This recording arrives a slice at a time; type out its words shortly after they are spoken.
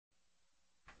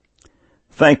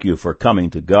Thank you for coming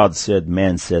to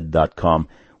GodSaidManSaid.com.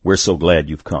 We're so glad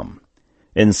you've come.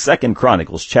 In 2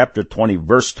 Chronicles chapter 20,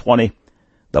 verse 20,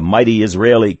 the mighty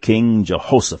Israeli king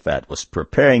Jehoshaphat was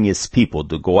preparing his people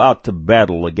to go out to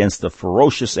battle against a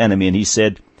ferocious enemy, and he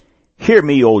said, "Hear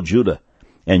me, O Judah,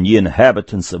 and ye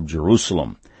inhabitants of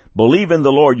Jerusalem. Believe in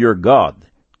the Lord your God,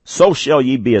 so shall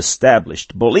ye be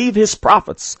established. Believe his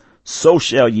prophets, so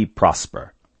shall ye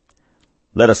prosper."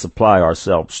 Let us apply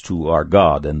ourselves to our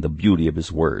God and the beauty of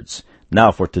his words.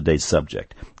 Now for today's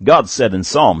subject. God said in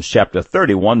Psalms chapter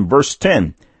 31, verse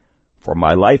 10, "For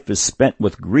my life is spent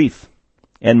with grief,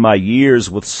 and my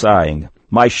years with sighing.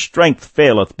 My strength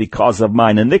faileth because of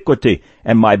mine iniquity,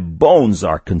 and my bones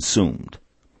are consumed."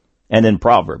 And in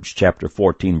Proverbs chapter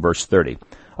 14, verse 30,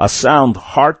 "A sound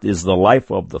heart is the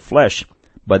life of the flesh,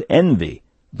 but envy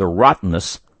the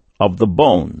rottenness of the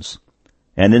bones."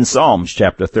 And in Psalms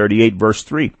chapter 38, verse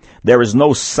 3, "There is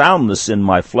no soundness in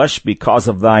my flesh because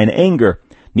of thine anger,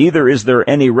 neither is there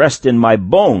any rest in my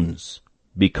bones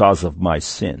because of my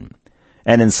sin."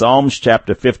 And in Psalms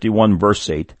chapter 51, verse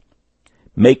 8,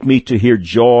 "Make me to hear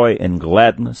joy and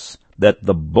gladness, that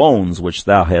the bones which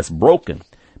thou hast broken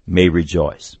may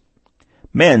rejoice."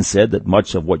 Man said that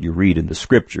much of what you read in the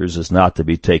Scriptures is not to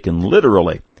be taken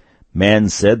literally. Man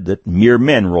said that mere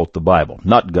men wrote the Bible,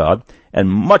 not God, and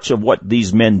much of what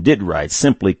these men did write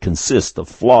simply consists of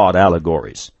flawed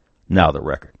allegories. Now the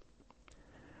record.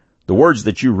 The words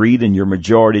that you read in your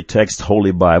majority text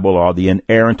Holy Bible are the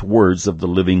inerrant words of the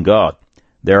living God.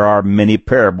 There are many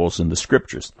parables in the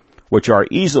Scriptures, which are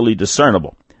easily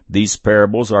discernible. These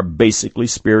parables are basically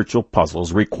spiritual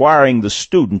puzzles requiring the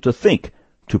student to think,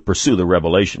 to pursue the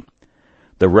revelation.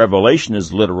 The revelation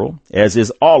is literal, as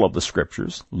is all of the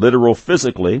Scriptures, literal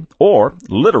physically or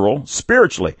literal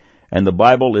spiritually, and the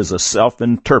Bible is a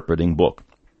self-interpreting book.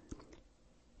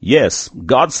 Yes,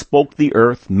 God spoke the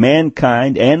earth,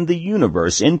 mankind, and the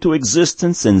universe into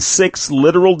existence in 6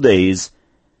 literal days,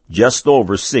 just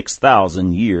over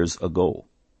 6,000 years ago.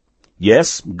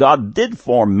 Yes, God did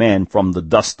form man from the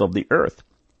dust of the earth.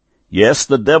 Yes,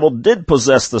 the devil did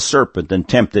possess the serpent and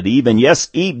tempted Eve, and yes,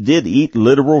 Eve did eat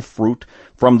literal fruit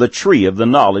from the tree of the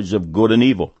knowledge of good and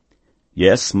evil.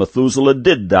 Yes, Methuselah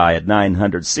did die at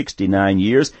 969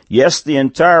 years. Yes, the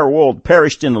entire world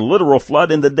perished in a literal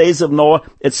flood in the days of Noah,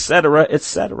 etc.,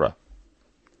 etc.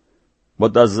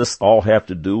 What does this all have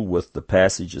to do with the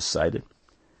passages cited?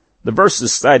 The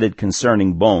verses cited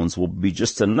concerning bones will be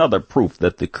just another proof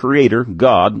that the Creator,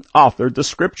 God, authored the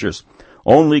Scriptures.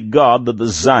 Only God, the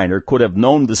designer, could have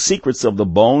known the secrets of the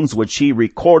bones which he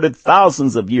recorded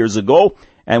thousands of years ago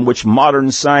and which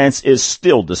modern science is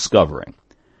still discovering.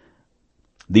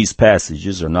 These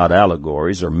passages are not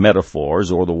allegories or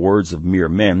metaphors or the words of mere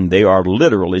men. They are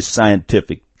literally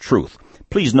scientific truth.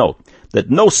 Please note that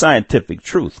no scientific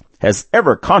truth has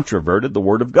ever controverted the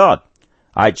Word of God.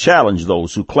 I challenge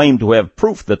those who claim to have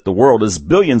proof that the world is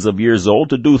billions of years old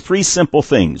to do 3 simple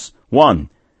things. 1,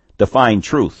 define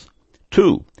truth.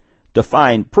 2,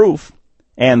 define proof.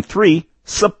 And 3,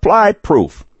 supply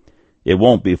proof. It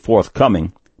won't be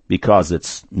forthcoming because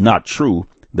it's not true,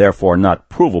 therefore not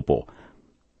provable.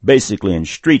 Basically, in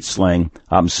street slang,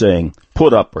 I'm saying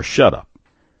put up or shut up.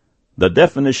 The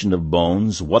definition of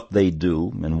bones, what they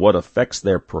do, and what affects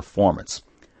their performance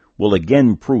will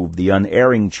again prove the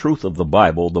unerring truth of the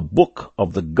Bible, the book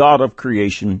of the God of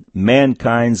creation,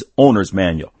 mankind's owner's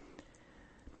manual.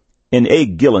 In A.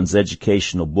 Gillen's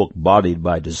educational book, Bodied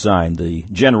by Design, the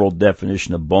general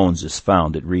definition of bones is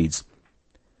found. It reads,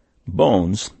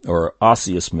 "Bones, or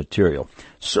osseous material,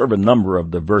 serve a number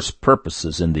of diverse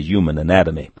purposes in the human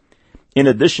anatomy. In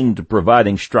addition to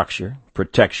providing structure,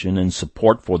 protection, and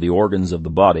support for the organs of the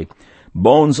body,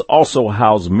 bones also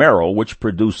house marrow, which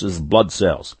produces blood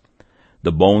cells.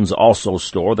 The bones also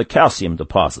store the calcium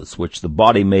deposits, which the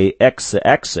body may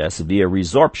access via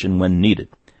resorption when needed.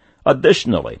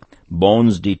 Additionally,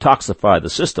 bones detoxify the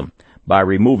system by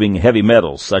removing heavy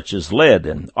metals such as lead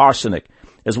and arsenic,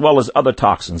 as well as other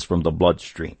toxins from the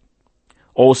bloodstream.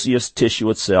 Osseous tissue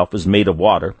itself is made of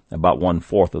water, about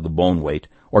 1/4 of the bone weight,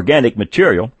 organic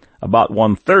material, about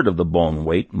 1/3 of the bone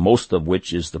weight, most of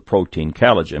which is the protein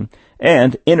collagen,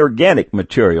 and inorganic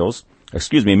minerals,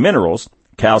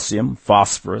 calcium,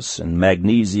 phosphorus, and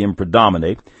magnesium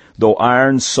predominate, though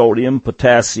iron, sodium,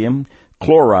 potassium,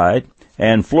 chloride,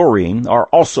 and fluorine are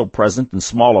also present in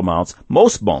small amounts.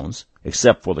 Most bones,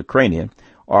 except for the cranium,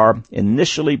 are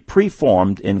initially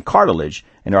preformed in cartilage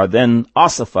and are then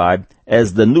ossified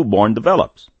as the newborn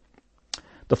develops.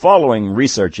 The following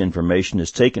research information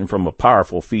is taken from a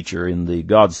powerful feature in the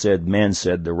God Said, Man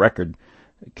Said, the Record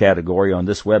category on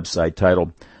this website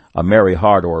titled A Merry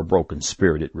Heart or a Broken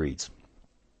Spirit. It reads,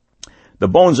 The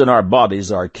bones in our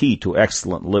bodies are key to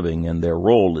excellent living, and their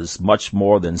role is much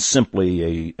more than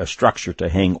simply a structure to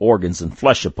hang organs and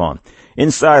flesh upon.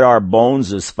 Inside our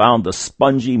bones is found the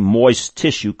spongy, moist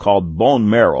tissue called bone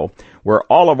marrow, where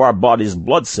all of our body's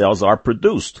blood cells are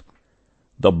produced.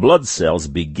 The blood cells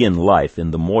begin life in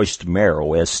the moist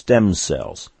marrow as stem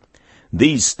cells.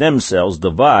 These stem cells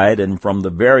divide and form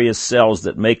the various cells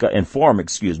that make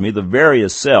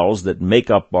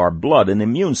up our blood and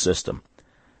immune system.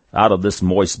 Out of this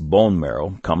moist bone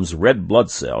marrow comes red blood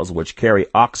cells, which carry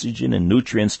oxygen and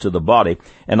nutrients to the body,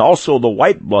 and also the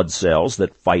white blood cells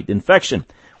that fight infection.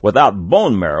 Without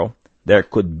bone marrow, there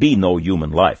could be no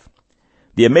human life.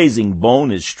 The amazing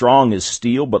bone is strong as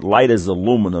steel but light as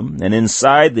aluminum, and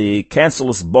inside the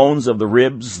cancellous bones of the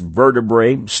ribs,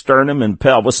 vertebrae, sternum, and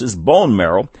pelvis is bone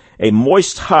marrow, a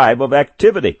moist hive of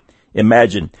activity.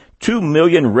 Imagine 2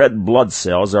 million red blood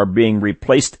cells are being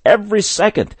replaced every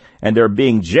second, and they're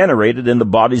being generated in the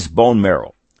body's bone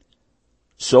marrow.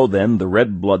 So then, the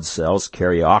red blood cells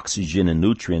carry oxygen and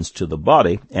nutrients to the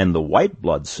body, and the white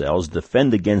blood cells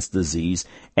defend against disease,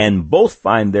 and both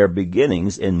find their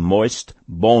beginnings in moist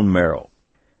bone marrow.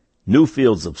 New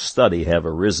fields of study have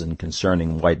arisen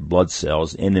concerning white blood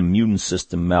cells and immune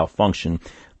system malfunction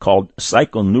called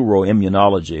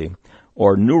psychoneuroimmunology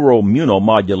or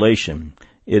neuroimmunomodulation.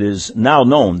 It is now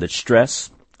known that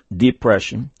stress,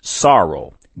 depression,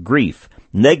 sorrow, grief,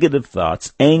 negative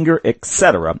thoughts, anger,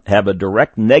 etc. have a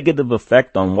direct negative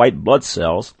effect on white blood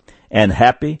cells, and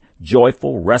happy,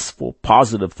 joyful, restful,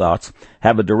 positive thoughts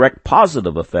have a direct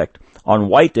positive effect on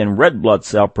white and red blood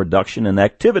cell production and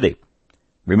activity.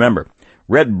 Remember,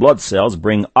 red blood cells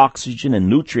bring oxygen and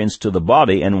nutrients to the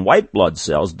body, and white blood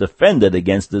cells defend it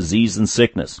against disease and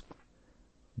sickness.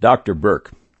 Dr.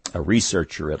 Burke, a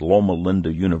researcher at Loma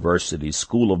Linda University's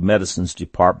School of Medicine's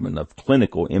Department of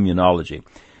Clinical Immunology,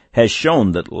 has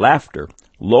shown that laughter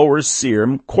lowers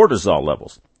serum cortisol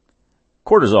levels.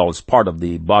 Cortisol is part of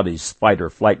the body's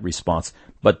fight-or-flight response,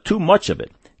 but too much of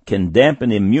it can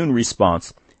dampen immune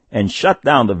response and shut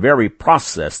down the very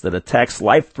process that attacks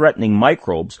life-threatening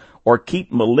microbes or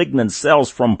keep malignant cells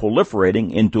from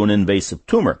proliferating into an invasive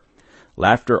tumor.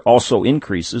 Laughter also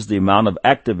increases the amount of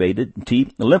activated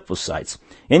T lymphocytes,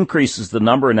 increases the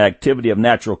number and activity of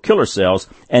natural killer cells,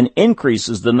 and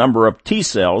increases the number of T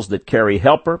cells that carry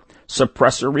helper,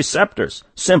 suppressor receptors.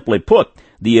 Simply put,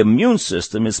 the immune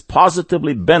system is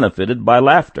positively benefited by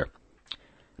laughter.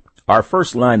 Our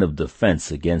first line of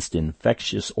defense against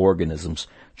infectious organisms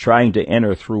trying to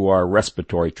enter through our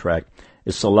respiratory tract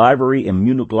is salivary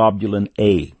immunoglobulin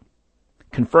A.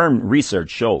 Confirmed research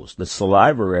shows that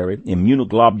salivary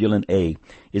immunoglobulin A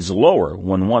is lower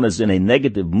when one is in a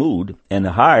negative mood and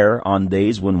higher on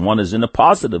days when one is in a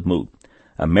positive mood.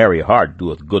 A merry heart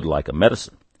doeth good like a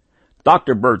medicine.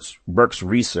 Dr. Burke's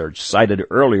research cited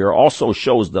earlier also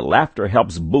shows that laughter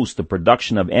helps boost the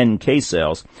production of NK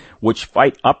cells, which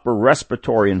fight upper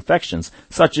respiratory infections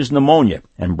such as pneumonia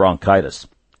and bronchitis.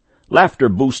 Laughter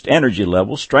boosts energy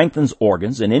levels, strengthens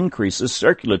organs, and increases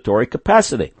circulatory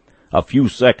capacity. A few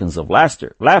seconds of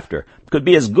laughter could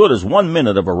be as good as 1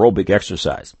 minute of aerobic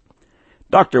exercise.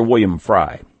 Dr. William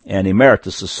Fry, an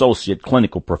emeritus associate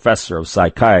clinical professor of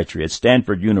psychiatry at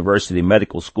Stanford University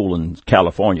Medical School in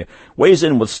California, weighs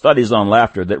in with studies on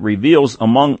laughter that reveals,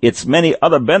 among its many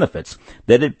other benefits,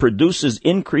 that it produces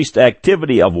increased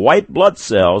activity of white blood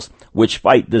cells which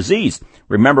fight disease.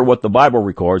 Remember what the Bible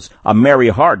records, a merry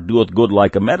heart doeth good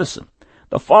like a medicine.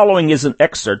 The following is an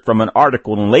excerpt from an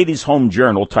article in Ladies' Home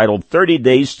Journal titled 30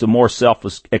 Days to More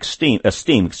Self-Esteem.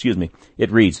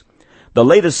 It reads, the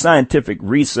latest scientific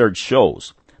research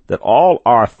shows that all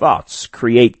our thoughts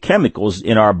create chemicals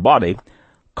in our body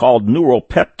called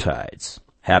neuropeptides.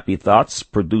 Happy thoughts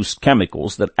produce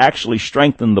chemicals that actually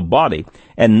strengthen the body,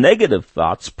 and negative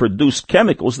thoughts produce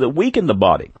chemicals that weaken the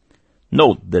body.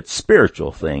 Note that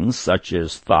spiritual things, such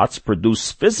as thoughts,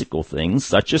 produce physical things,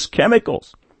 such as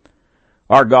chemicals.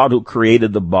 Our God who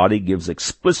created the body gives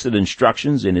explicit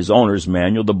instructions in his owner's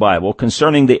manual, the Bible,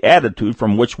 concerning the attitude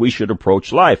from which we should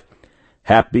approach life.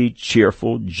 Happy,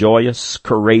 cheerful, joyous,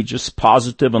 courageous,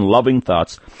 positive, and loving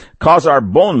thoughts cause our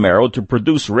bone marrow to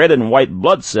produce red and white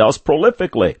blood cells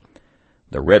prolifically.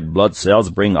 The red blood cells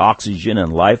bring oxygen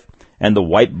and life, and the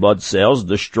white blood cells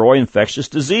destroy infectious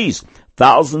disease.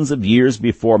 Thousands of years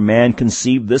before man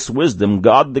conceived this wisdom,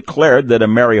 God declared that a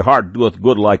merry heart doeth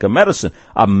good like a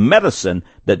medicine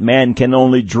that man can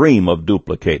only dream of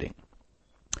duplicating.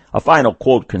 A final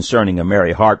quote concerning a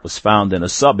merry heart was found in a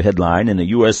sub-headline in a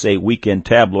USA Weekend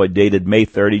tabloid dated May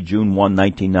 30, June 1,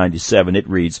 1997. It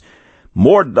reads,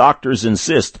 more doctors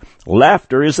insist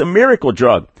laughter is a miracle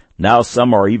drug. Now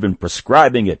some are even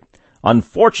prescribing it.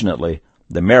 Unfortunately,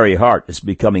 The merry heart is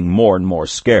becoming more and more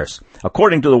scarce.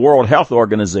 According to the World Health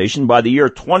Organization, by the year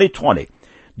 2020,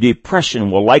 depression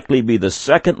will likely be the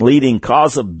second leading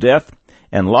cause of death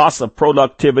and loss of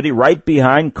productivity, right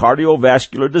behind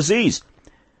cardiovascular disease.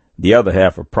 The other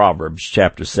half of Proverbs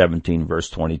chapter 17 verse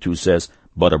 22 says,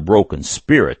 "But a broken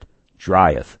spirit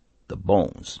drieth the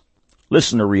bones."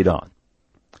 Listen or read on.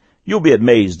 You'll be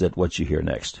amazed at what you hear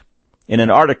next. In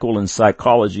an article in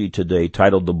Psychology Today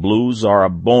titled "The Blues Are a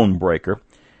Bone Breaker,"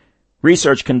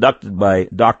 research conducted by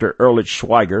Dr. Ehrlich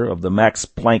Schweiger of the Max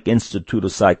Planck Institute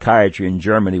of Psychiatry in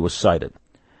Germany was cited.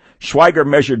 Schweiger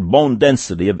measured bone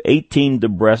density of 18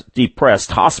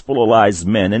 depressed, hospitalized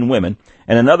men and women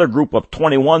and another group of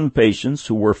 21 patients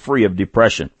who were free of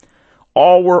depression.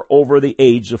 All were over the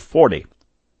age of 40.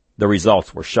 The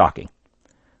results were shocking.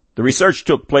 The research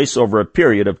took place over a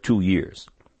period of 2 years.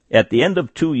 At the end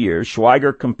of 2 years,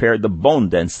 Schweiger compared the bone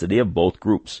density of both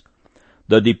groups.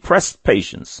 The depressed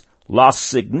patients lost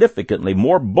significantly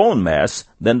more bone mass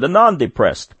than the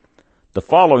non-depressed. The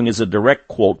following is a direct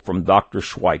quote from Dr.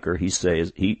 Schweiger. He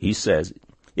says,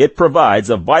 "It provides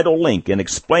a vital link in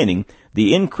explaining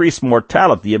the increased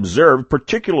mortality observed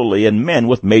particularly in men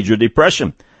with major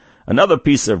depression. Another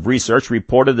piece of research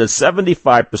reported that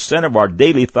 75% of our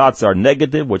daily thoughts are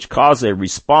negative, which cause a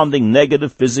responding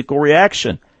negative physical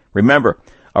reaction. Remember,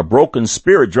 a broken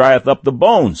spirit drieth up the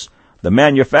bones, the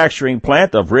manufacturing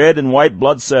plant of red and white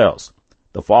blood cells."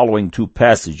 The following two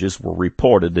passages were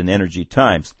reported in Energy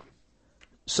Times.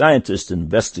 Scientists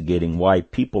investigating why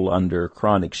people under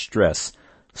chronic stress,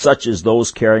 such as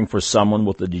those caring for someone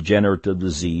with a degenerative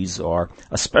disease, are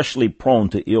especially prone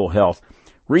to ill health,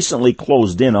 recently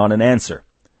closed in on an answer.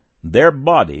 Their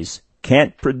bodies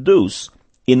can't produce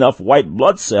enough white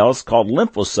blood cells called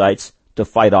lymphocytes to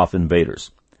fight off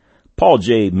invaders. Paul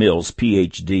J. Mills,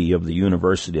 Ph.D. of the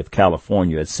University of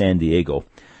California at San Diego,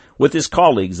 with his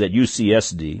colleagues at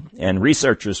UCSD and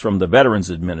researchers from the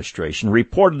Veterans Administration,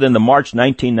 reported in the March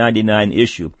 1999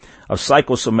 issue of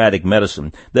Psychosomatic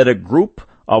Medicine that a group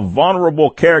of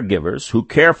vulnerable caregivers who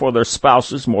care for their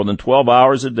spouses more than 12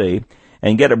 hours a day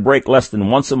and get a break less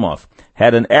than once a month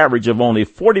had an average of only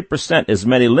 40% as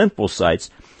many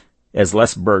lymphocytes as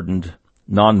less burdened,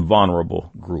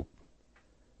 non-vulnerable group.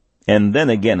 And then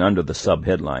again under the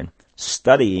subheadline,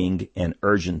 "Studying an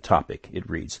Urgent Topic," it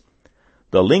reads,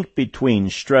 "The link between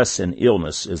stress and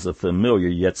illness is a familiar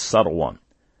yet subtle one.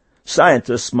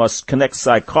 Scientists must connect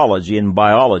psychology and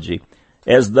biology,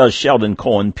 as does Sheldon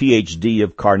Cohen, Ph.D.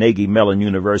 of Carnegie Mellon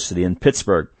University in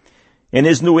Pittsburgh. In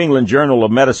his New England Journal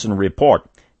of Medicine report,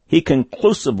 he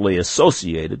conclusively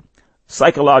associated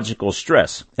psychological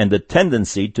stress and the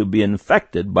tendency to be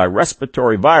infected by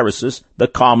respiratory viruses, the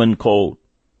common cold."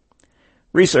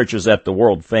 Researchers at the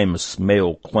world-famous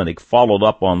Mayo Clinic followed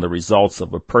up on the results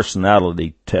of a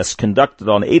personality test conducted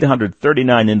on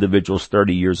 839 individuals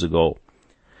 30 years ago.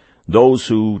 Those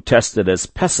who tested as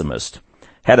pessimists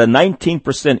had a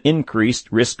 19%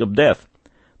 increased risk of death.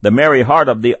 The merry heart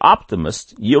of the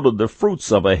optimist yielded the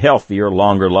fruits of a healthier,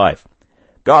 longer life.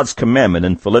 God's commandment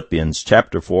in Philippians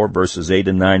chapter 4, verses 8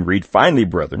 and 9 read, "Finally,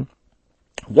 brethren,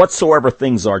 whatsoever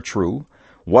things are true,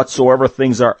 whatsoever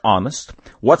things are honest,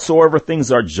 whatsoever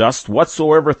things are just,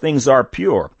 whatsoever things are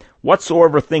pure,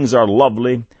 whatsoever things are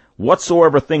lovely,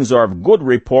 whatsoever things are of good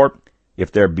report,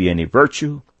 if there be any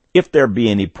virtue, if there be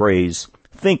any praise,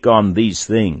 think on these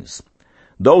things.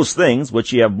 Those things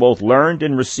which ye have both learned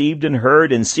and received and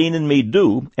heard and seen in me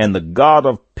do, and the God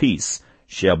of peace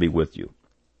shall be with you."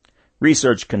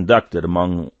 Research conducted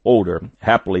among older,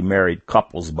 happily married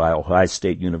couples by Ohio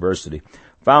State University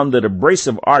found that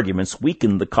abrasive arguments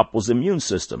weakened the couple's immune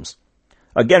systems.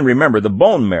 Again, remember, the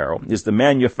bone marrow is the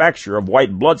manufacturer of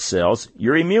white blood cells,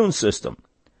 your immune system.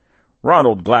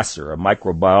 Ronald Glasser, a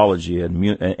microbiology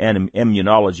and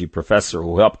immunology professor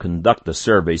who helped conduct the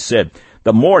survey, said,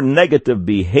 "The more negative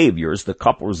behaviors the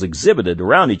couples exhibited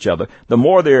around each other, the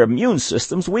more their immune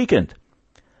systems weakened."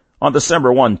 On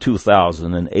December 1,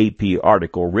 2000, an AP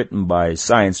article written by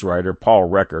science writer Paul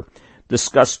Recker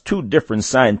discussed two different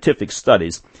scientific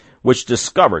studies which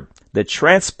discovered that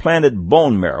transplanted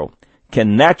bone marrow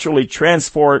can naturally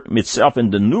transform itself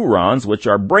into neurons, which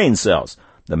are brain cells.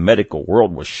 The medical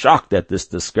world was shocked at this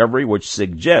discovery, which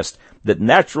suggests that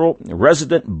natural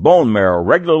resident bone marrow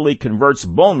regularly converts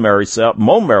bone marrow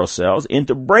cells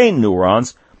into brain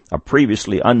neurons, a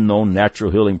previously unknown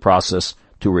natural healing process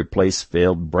to replace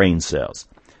failed brain cells.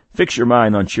 Fix your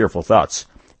mind on cheerful thoughts,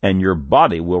 and your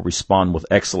body will respond with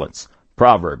excellence.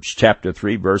 Proverbs chapter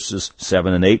 3, verses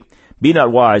 7 and 8. "Be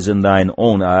not wise in thine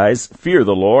own eyes. Fear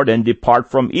the Lord, and depart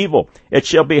from evil. It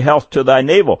shall be health to thy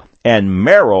navel, and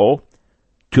marrow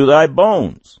to thy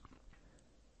bones."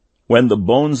 When the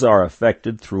bones are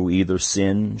affected through either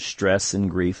sin, stress, and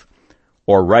grief,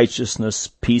 or righteousness,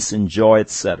 peace, and joy,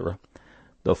 etc.,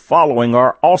 the following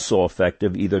are also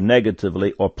effective either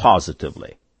negatively or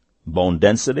positively: bone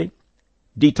density,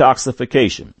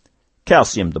 detoxification,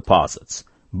 calcium deposits,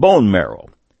 bone marrow,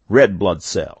 red blood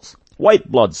cells, white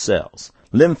blood cells,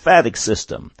 lymphatic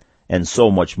system, and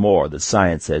so much more that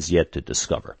science has yet to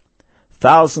discover.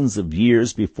 Thousands of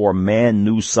years before man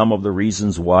knew some of the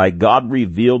reasons why, God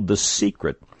revealed the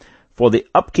secret for the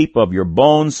upkeep of your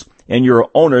bones in your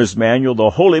owner's manual,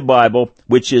 the Holy Bible,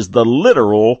 which is the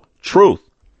literal truth.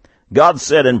 God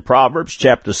said in Proverbs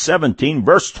chapter 17,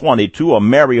 verse 22, "A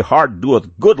merry heart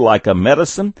doeth good like a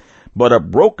medicine, but a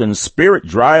broken spirit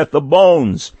drieth the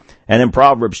bones." And in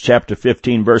Proverbs chapter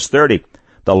 15, verse 30,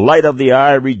 "The light of the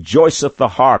eye rejoiceth the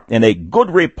heart, and a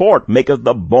good report maketh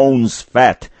the bones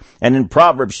fat." And in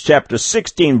Proverbs chapter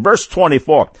 16, verse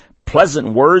 24,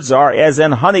 "Pleasant words are as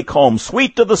an honeycomb,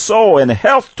 sweet to the soul, and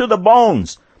health to the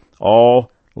bones." All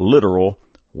literal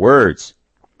words.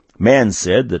 Man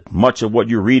said that much of what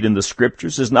you read in the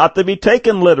Scriptures is not to be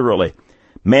taken literally.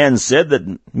 Man said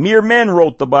that mere men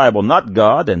wrote the Bible, not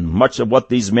God, and much of what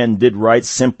these men did write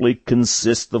simply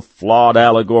consists of flawed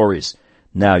allegories.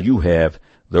 Now you have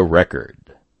the record.